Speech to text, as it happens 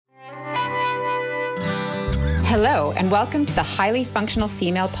Hello, and welcome to the Highly Functional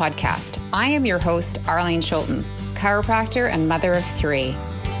Female Podcast. I am your host, Arlene Schulten, chiropractor and mother of three.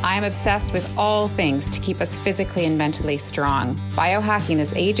 I am obsessed with all things to keep us physically and mentally strong, biohacking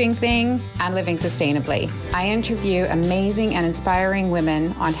this aging thing, and living sustainably. I interview amazing and inspiring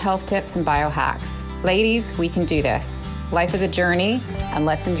women on health tips and biohacks. Ladies, we can do this. Life is a journey, and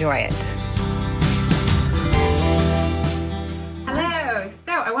let's enjoy it.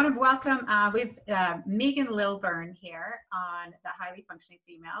 I want to welcome, we've Megan Lilburn here on the Highly Functioning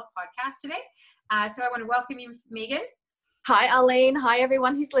Female podcast today. So I want to welcome you, Megan. Hi, Arlene. Hi,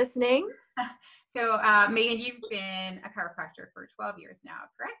 everyone who's listening. So Megan, you've been a chiropractor for 12 years now,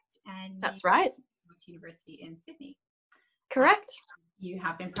 correct? And that's right. Went to university in Sydney. Correct. You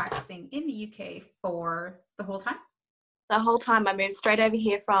have been practicing in the UK for the whole time? The whole time. I moved straight over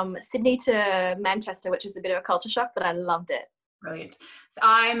here from Sydney to Manchester, which was a bit of a culture shock, but I loved it. Brilliant. So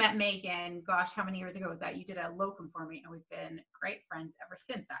I met Megan, gosh, how many years ago was that? You did a locum for me, and we've been great friends ever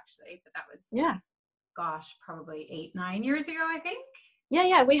since, actually. But that was, gosh, probably 8-9 years ago, I think.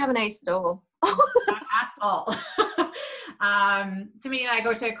 Yeah, we haven't aged at all. Not at all. So Megan and I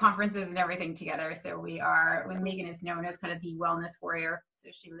go to conferences and everything together. So when Megan is known as kind of the wellness warrior, so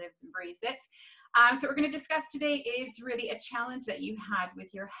she lives and breathes it. So what we're going to discuss today is really a challenge that you had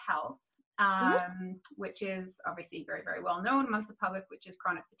with your health. Which is obviously very, very well known amongst the public, which is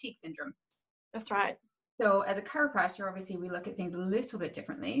chronic fatigue syndrome. That's right. So as a chiropractor, obviously we look at things a little bit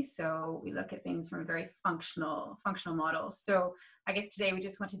differently. So we look at things from a very functional model. So I guess today we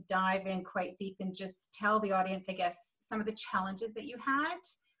just want to dive in quite deep and just tell the audience, I guess, some of the challenges that you had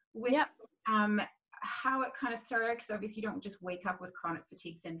with how it kind of started, because obviously you don't just wake up with chronic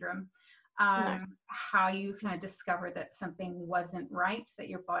fatigue syndrome. How you kind of discovered that something wasn't right, that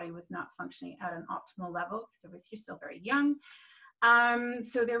your body was not functioning at an optimal level, because obviously you're still very young.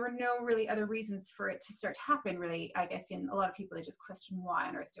 So there were no really other reasons for it to start to happen, really. I guess in a lot of people, they just question, why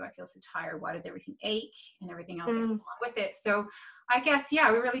on earth do I feel so tired? Why does everything ache and everything else that goes along with it? So I guess, we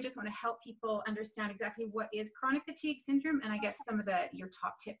really just want to help people understand exactly what is chronic fatigue syndrome, and I guess some of your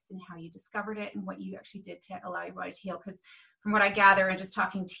top tips and how you discovered it and what you actually did to allow your body to heal. Because from what I gather and just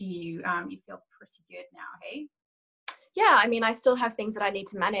talking to you, you feel pretty good now, hey? Yeah, I mean, I still have things that I need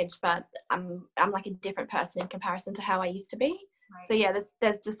to manage, but I'm like a different person in comparison to how I used to be. Right. So yeah,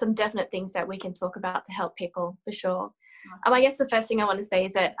 there's just some definite things that we can talk about to help people for sure. Awesome. I guess the first thing I want to say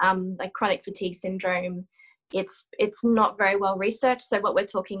is that like chronic fatigue syndrome, it's not very well researched. So what we're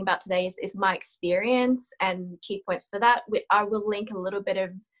talking about today is my experience and key points for that. I will link a little bit of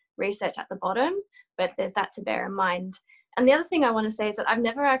research at the bottom, but there's that to bear in mind. And the other thing I want to say is that I've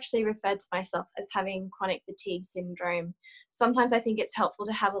never actually referred to myself as having chronic fatigue syndrome. Sometimes I think it's helpful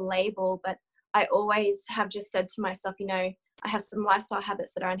to have a label, but I always have just said to myself, I have some lifestyle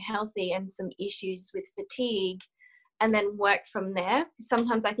habits that are unhealthy and some issues with fatigue, and then work from there.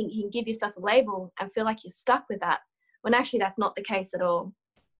 Sometimes I think you can give yourself a label and feel like you're stuck with that, when actually that's not the case at all.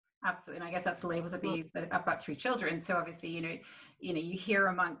 Absolutely. And I guess that's the labels that they use. I've got 3 children. So obviously, you hear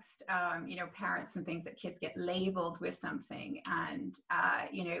amongst, parents and things that kids get labeled with something. And,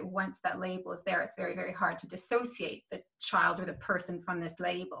 once that label is there, it's very, very hard to dissociate the child or the person from this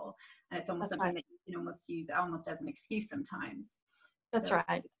label. And it's almost something that you can almost use almost as an excuse sometimes. That's so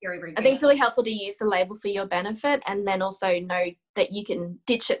right. Very, very good. I think it's really helpful to use the label for your benefit, and then also know that you can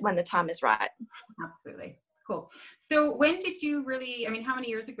ditch it when the time is right. Absolutely. Cool. So when did you really, how many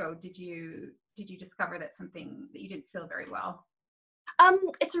years ago did you discover that something that you didn't feel very well?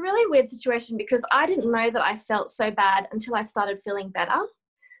 It's a really weird situation because I didn't know that I felt so bad until I started feeling better.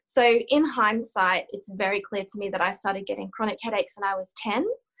 So in hindsight, it's very clear to me that I started getting chronic headaches when I was 10.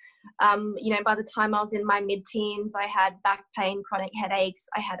 By the time I was in my mid-teens, I had back pain, chronic headaches,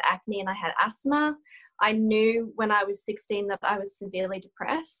 I had acne, and I had asthma. I knew when I was 16 that I was severely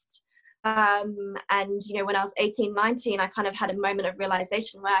depressed. And when I was 18, 19, I kind of had a moment of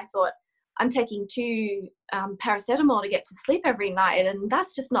realization where I thought, I'm taking 2 paracetamol to get to sleep every night, and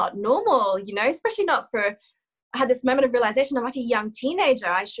that's just not normal, especially not for, I had this moment of realization, I'm like a young teenager,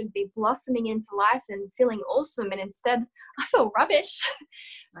 I should be blossoming into life and feeling awesome, and instead I feel rubbish.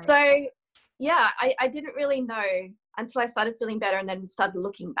 Right. So yeah, I didn't really know until I started feeling better and then started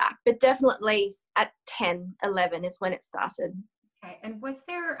looking back, but definitely at 10, 11 is when it started. Okay. And was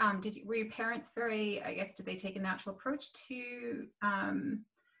there, were your parents did they take a natural approach to,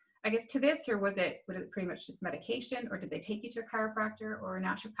 to this, or was it pretty much just medication, or did they take you to a chiropractor or a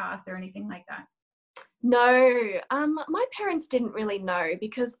naturopath or anything like that? No, my parents didn't really know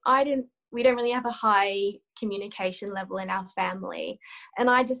because I didn't we don't really have a high communication level in our family. And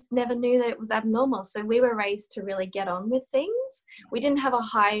I just never knew that it was abnormal. So we were raised to really get on with things. We didn't have a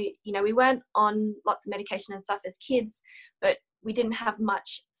high, we weren't on lots of medication and stuff as kids, but we didn't have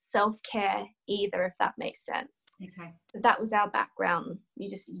much self-care either, if that makes sense. Okay. So that was our background. You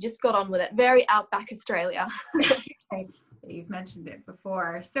just got on with it. Very outback Australia. Okay. You've mentioned it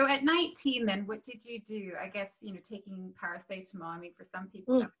before. So at 19 then, what did you do? I guess, taking paracetamol, I mean, for some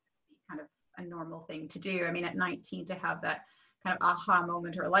people that would be kind of a normal thing to do. I mean, at 19 to have that kind of aha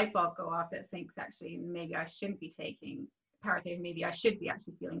moment or a light bulb go off that thinks actually maybe I shouldn't be taking paracetamol, maybe I should be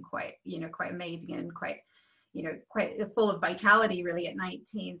actually feeling quite amazing and quite full of vitality really at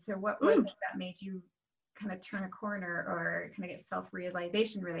 19. So what was it that made you kind of turn a corner or kind of get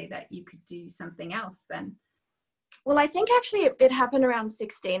self-realization really that you could do something else then? Well, I think actually it happened around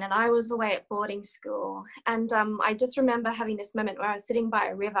 16, and I was away at boarding school. And I just remember having this moment where I was sitting by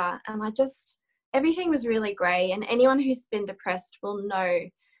a river, and everything was really grey. And anyone who's been depressed will know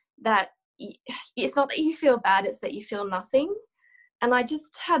that it's not that you feel bad, it's that you feel nothing. And I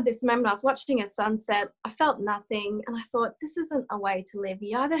just had this moment, I was watching a sunset, I felt nothing, and I thought, this isn't a way to live.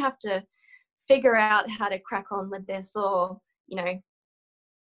 You either have to figure out how to crack on with this or,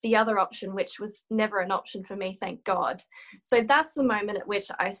 the other option, which was never an option for me, thank God. So that's the moment at which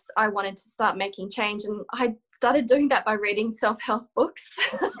I wanted to start making change. And I started doing that by reading self-help books.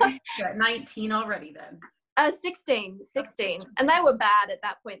 So at 19 already then? 16. And they were bad at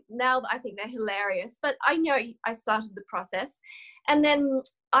that point. Now I think they're hilarious. But I know I started the process. And then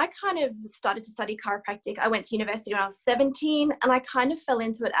I kind of started to study chiropractic. I went to university when I was 17, and I kind of fell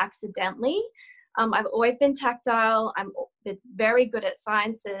into it accidentally. I've always been tactile. I'm very good at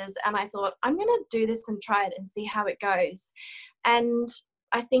sciences. And I thought, I'm going to do this and try it and see how it goes. And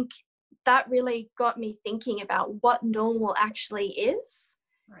I think that really got me thinking about what normal actually is.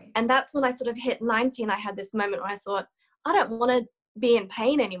 Right. And that's when I sort of hit 19. I had this moment where I thought, I don't want to be in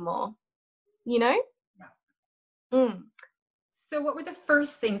pain anymore, Yeah. So what were the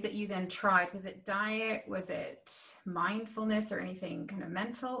first things that you then tried? Was it diet? Was it mindfulness or anything kind of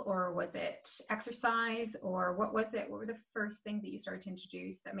mental? Or was it exercise? Or what was it? What were the first things that you started to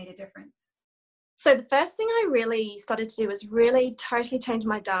introduce that made a difference? So the first thing I really started to do was really totally change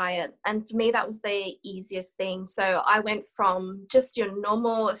my diet. And for me, that was the easiest thing. So I went from just your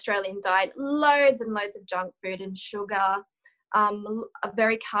normal Australian diet, loads and loads of junk food and sugar, a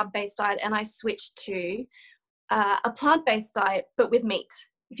very carb-based diet, and I switched to a plant-based diet, but with meat,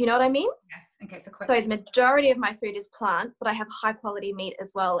 if you know what I mean. Yes. Okay. So the majority of my food is plant, but I have high quality meat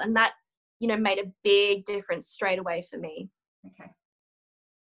as well. And that, made a big difference straight away for me. Okay.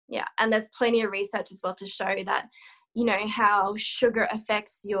 Yeah. And there's plenty of research as well to show that, how sugar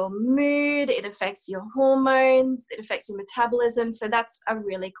affects your mood, it affects your hormones, it affects your metabolism. So that's a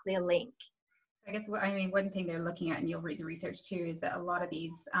really clear link. So I guess one thing they're looking at, and you'll read the research too, is that a lot of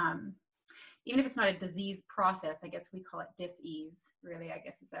these, even if it's not a disease process, I guess we call it dis-ease, really. I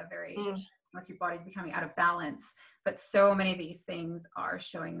guess it's a very, once your body's becoming out of balance. But so many of these things are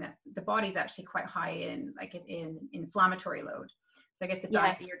showing that the body's actually quite high in inflammatory load. So I guess the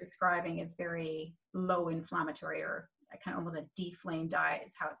diet that you're describing is very low inflammatory, or kind of almost a deflame diet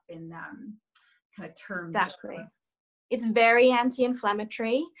is how it's been kind of termed. Exactly. It's very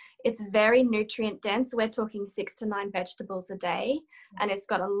anti-inflammatory. It's very nutrient dense. We're talking 6 to 9 vegetables a day. And it's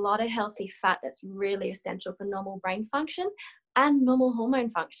got a lot of healthy fat that's really essential for normal brain function and normal hormone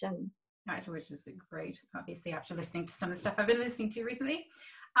function. Right, which is great, obviously, after listening to some of the stuff I've been listening to recently.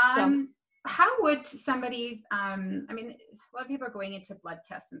 How would somebody's, a lot of people are going into blood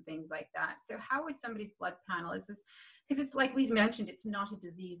tests and things like that. So how would somebody's blood panel, because it's like we mentioned, it's not a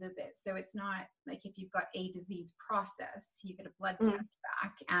disease, is it? So it's not like if you've got a disease process, you get a blood test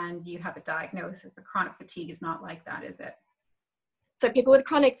back and you have a diagnosis. But chronic fatigue is not like that, is it? So people with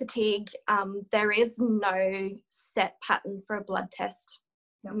chronic fatigue, there is no set pattern for a blood test.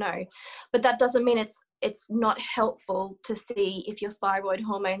 No, but that doesn't mean it's not helpful to see if your thyroid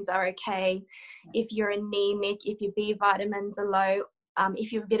hormones are okay, if you're anemic, if your B vitamins are low,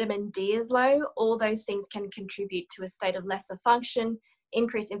 if your vitamin D is low. All those things can contribute to a state of lesser function,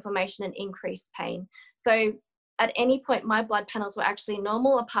 increased inflammation, and increased pain. So at any point, my blood panels were actually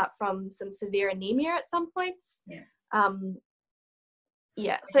normal, apart from some severe anemia at some points.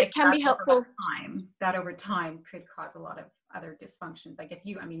 So it can be helpful. That over time could cause a lot of other dysfunctions. I guess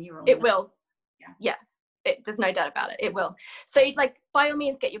you were. It will. Yeah. There's no doubt about it. It will. So by all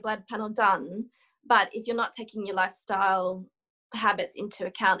means, get your blood panel done. But if you're not taking your lifestyle habits into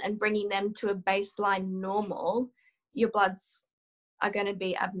account and bringing them to a baseline normal, your bloods are going to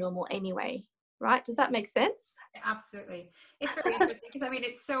be abnormal anyway. right? Does that make sense? Absolutely. It's very interesting because I mean,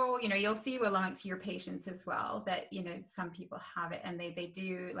 it's so, you'll see amongst your patients as well that, some people have it and they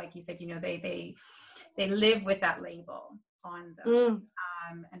do, like you said, they live with that label on them. Mm.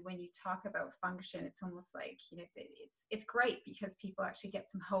 And when you talk about function, it's almost like, it's great because people actually get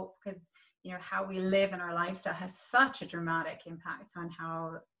some hope because, how we live in our lifestyle has such a dramatic impact on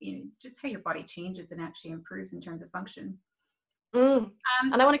how, just how your body changes and actually improves in terms of function. Mm.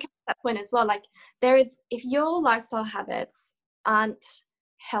 And I want to come to that point as well. Like if your lifestyle habits aren't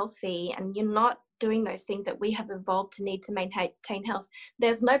healthy and you're not doing those things that we have evolved to need to maintain health,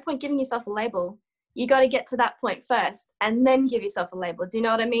 there's no point giving yourself a label. You got to get to that point first and then give yourself a label. Do you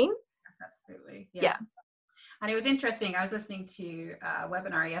know what I mean? Yes, absolutely. Yeah. And it was interesting. I was listening to a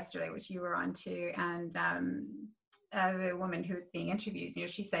webinar yesterday, which you were on too. And the woman who was being interviewed,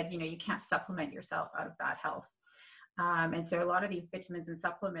 she said, you can't supplement yourself out of bad health. And so a lot of these vitamins and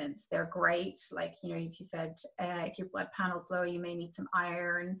supplements, they're great. Like, if you said, if your blood panel's low, you may need some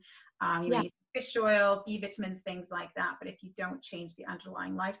iron, you may need fish oil, B vitamins, things like that. But if you don't change the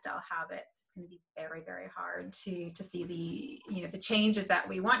underlying lifestyle habits, it's going to be very, very hard to see the changes that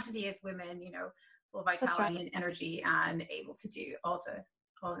we want to see as women, full vitality and energy and able to do all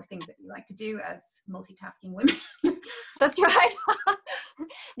the things that we like to do as multitasking women. That's right.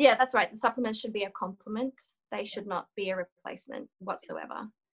 Yeah, that's right. The supplements should be a complement. They should not be a replacement whatsoever.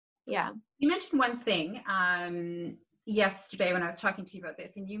 Yeah. You mentioned one thing yesterday when I was talking to you about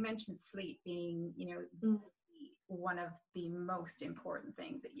this, and you mentioned sleep being, one of the most important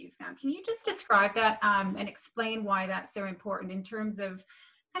things that you found. Can you just describe that and explain why that's so important in terms of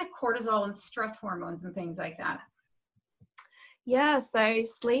kind of cortisol and stress hormones and things like that? Yeah, so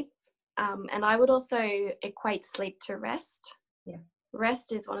sleep, and I would also equate sleep to rest. Yeah.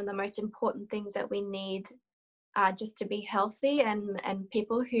 Rest is one of the most important things that we need just to be healthy, and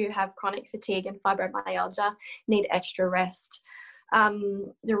people who have chronic fatigue and fibromyalgia need extra rest.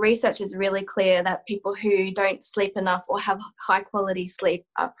 The research is really clear that people who don't sleep enough or have high quality sleep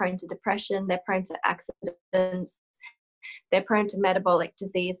are prone to depression, they're prone to accidents, they're prone to metabolic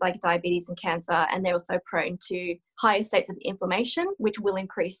disease like diabetes and cancer, and they're also prone to higher states of inflammation, which will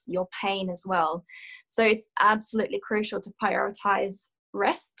increase your pain as well. So it's absolutely crucial to prioritize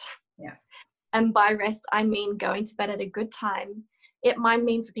rest. Yeah. And by rest, I mean going to bed at a good time. It might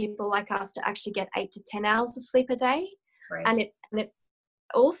mean for people like us to actually get 8 to 10 hours of sleep a day. Right. And it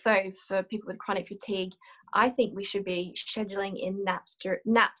also, for people with chronic fatigue, I think we should be scheduling in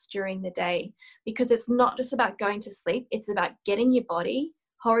naps during the day, because it's not just about going to sleep. It's about getting your body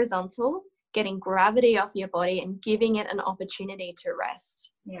horizontal, getting gravity off your body and giving it an opportunity to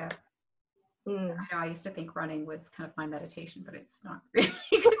rest. Yeah. Mm. I used to think running was kind of my meditation, but it's not really.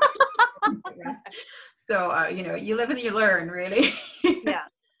 So, you live and you learn, really. Yeah.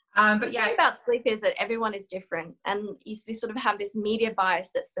 But the thing about sleep is that everyone is different, and you sort of have this media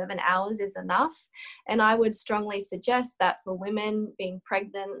bias that 7 hours is enough. And I would strongly suggest that for women being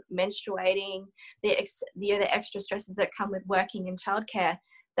pregnant, menstruating, the extra stresses that come with working in childcare,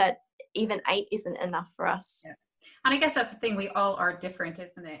 that even 8 isn't enough for us. Yeah. And I guess that's the thing, we all are different,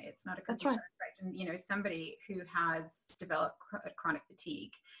 isn't it? It's not a That's right. And somebody who has developed chronic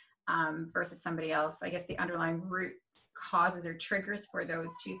fatigue versus somebody else, I guess the underlying root causes or triggers for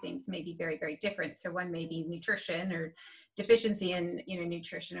those two things may be very, very different. So one may be nutrition or deficiency in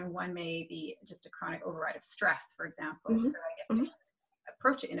nutrition, and one may be just a chronic override of stress, for example. Mm-hmm. So I guess we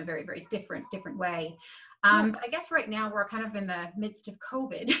approach it in a very, very different way. But I guess right now we're kind of in the midst of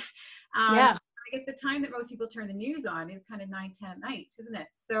COVID. I guess the time that most people turn the news on is kind of 9, 10 at night, isn't it?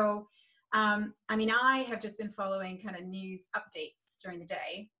 So I have just been following kind of news updates during the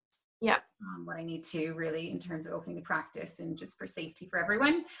day. Yeah. What I need to really in terms of opening the practice and just for safety for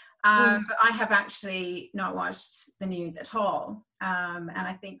everyone. But I have actually not watched the news at all. And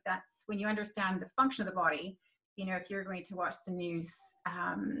I think that's when you understand the function of the body, if you're going to watch the news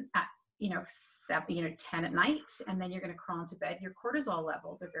at 10 at night, and then you're going to crawl into bed, your cortisol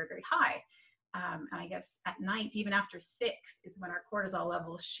levels are very, very high. And I guess at night, even after 6 is when our cortisol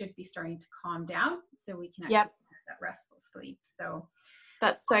levels should be starting to calm down. So we can actually have that restful sleep. So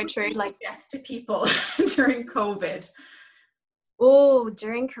that's so true. Like, yes, to people during COVID. Oh,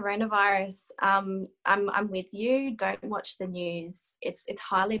 during coronavirus, I'm with you. Don't watch the news. It's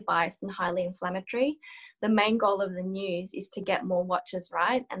highly biased and highly inflammatory. The main goal of the news is to get more watchers,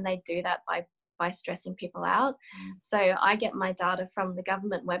 right? And they do that by stressing people out. So I get my data from the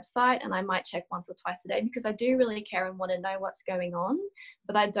government website, and I might check once or twice a day because I do really care and want to know what's going on,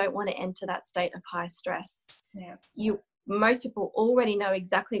 but I don't want to enter that state of high stress. Yeah. Most people already know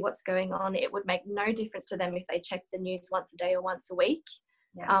exactly what's going on. It would make no difference to them if they check the news once a day or once a week.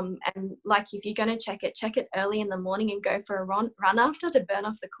 Yeah. And like if you're going to check it early in the morning and go for a run after to burn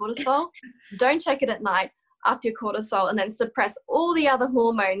off the cortisol. Don't check it at night, up your cortisol, and then suppress all the other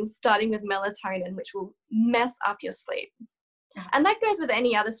hormones, starting with melatonin, which will mess up your sleep. Yeah. And that goes with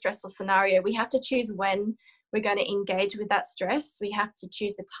any other stressful scenario. We have to choose when we're going to engage with that stress. We have to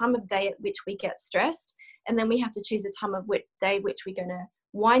choose the time of day at which we get stressed. And then we have to choose the time of day which we're going to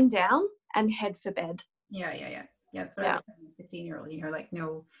wind down and head for bed. Yeah. That's what I was saying to 15-year-old. You know, like,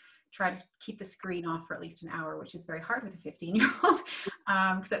 no, try to keep the screen off for at least an hour, which is very hard with a 15-year-old,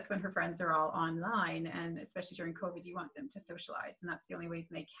 because that's when her friends are all online, and especially during COVID, you want them to socialize, and that's the only ways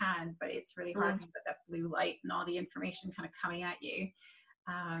they can. But it's really hard with that blue light and all the information kind of coming at you.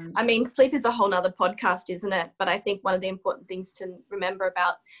 I mean, sleep is a whole nother podcast, isn't it? But I think one of the important things to remember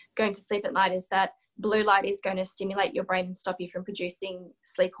about going to sleep at night is that blue light is going to stimulate your brain and stop you from producing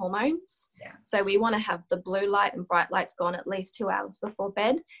sleep hormones. Yeah. So we want to have the blue light and bright lights gone at least 2 hours before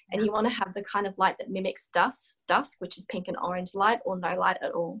bed. And you want to have the kind of light that mimics dusk, which is pink and orange light, or no light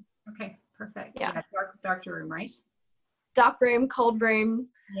at all. Okay, perfect. Yeah. Dark room, right? Dark room, cold room.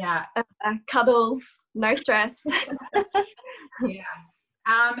 Yeah. Cuddles, no stress. Yes.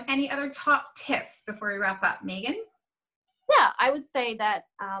 Any other top tips before we wrap up, Megan? Yeah, I would say that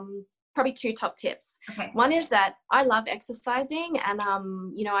probably 2 top tips. Okay. One is that I love exercising, and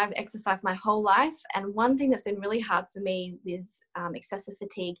you know, I've exercised my whole life, and one thing that's been really hard for me with excessive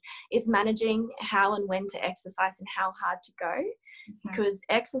fatigue is managing how and when to exercise and how hard to go, because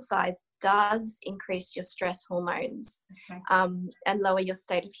exercise does increase your stress hormones and lower your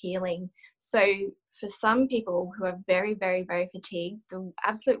state of healing. So for some people who are very, very, very fatigued, the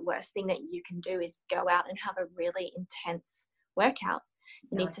absolute worst thing that you can do is go out and have a really intense workout.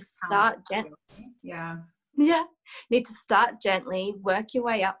 You need to start gently. You need to start gently, work your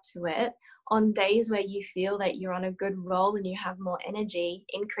way up to it. On days where you feel that you're on a good roll and you have more energy,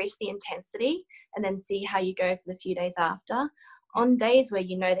 increase the intensity and then see how you go for the few days after. On days where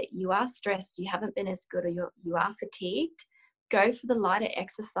you know that you are stressed, you haven't been as good, or you are fatigued, go for the lighter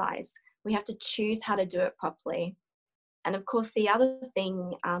exercise. We have to choose how to do it properly. And of course, the other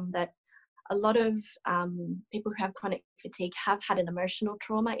thing that a lot of people who have chronic fatigue have had an emotional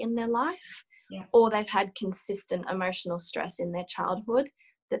trauma in their life, or they've had consistent emotional stress in their childhood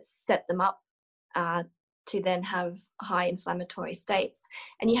that set them up to then have high inflammatory states.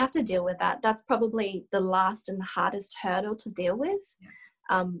 And you have to deal with that. That's probably the last and hardest hurdle to deal with.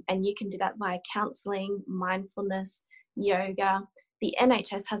 And you can do that via counselling, mindfulness, yoga. The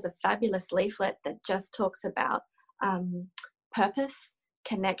NHS has a fabulous leaflet that just talks about purpose,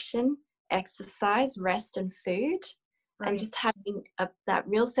 connection, exercise, rest, and food. And just having that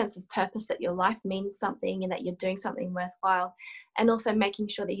real sense of purpose, that your life means something and that you're doing something worthwhile, and also making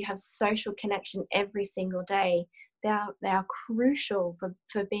sure that you have social connection every single day. They are crucial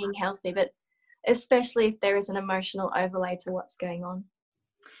for being healthy, but especially if there is an emotional overlay to what's going on.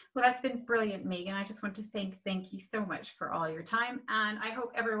 Well, that's been brilliant, Megan. I just want to thank you so much for all your time. And I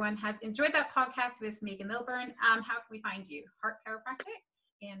hope everyone has enjoyed that podcast with Megan Lilburn. How can we find you? Heart Chiropractic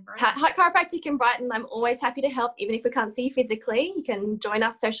in Brighton? Heart Chiropractic in Brighton. I'm always happy to help, even if we can't see you physically. You can join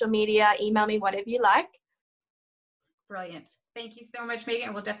us social media, email me, whatever you like. Brilliant. Thank you so much,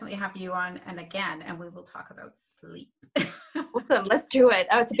 Megan. We'll definitely have you on and again, and we will talk about sleep. Awesome. Let's do it.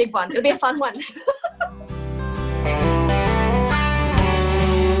 Oh, it's a big one. It'll be a fun one.